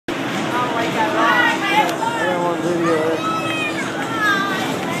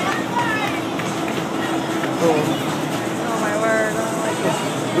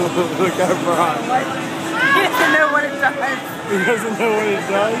Look at Brock. He doesn't know what it does. He doesn't know what it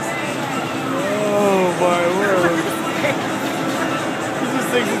does? Oh my word. He just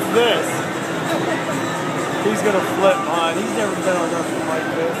thinks it's this. He's gonna flip on. He's never been on nothing like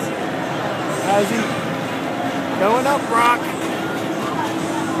this. Has he? Going up, Brock.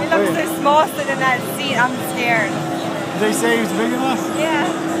 He looks so small sitting in that seat. I'm scared. Did they say he was big enough? Yeah.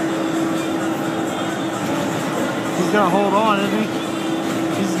 He's gonna hold on, isn't he?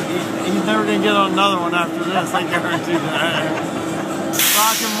 He's never gonna get on another one after this. I guarantee that.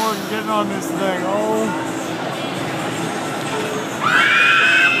 Brock and Morgan getting on this thing. Oh.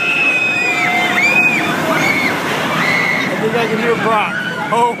 I think I can hear Brock.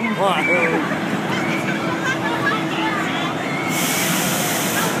 Oh my.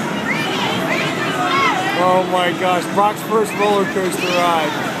 Oh my gosh, Brock's first roller coaster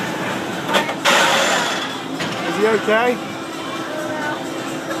ride. Is he okay?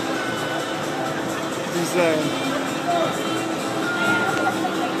 What's he saying?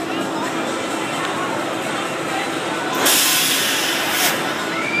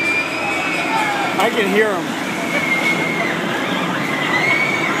 I can hear him.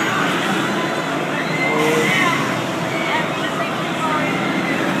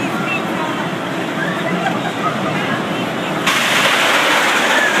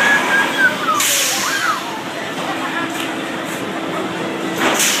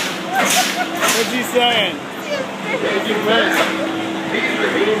 What's he saying? What's he saying?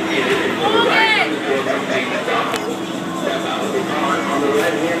 Step out of the car on the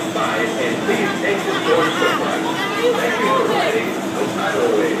right-hand side and please exit door to the front. Thank you for riding the tidal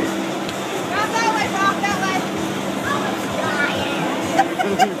wave. Not that way, Bob, that way.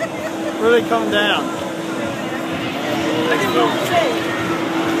 Where do they come down?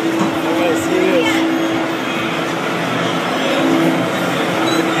 Yes, he is.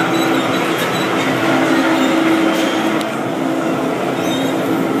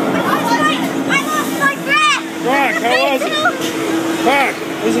 Brock, how was it? Brock,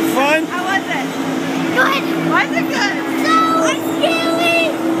 was it fun? How was it? Good. Was it good? So, I'm scared.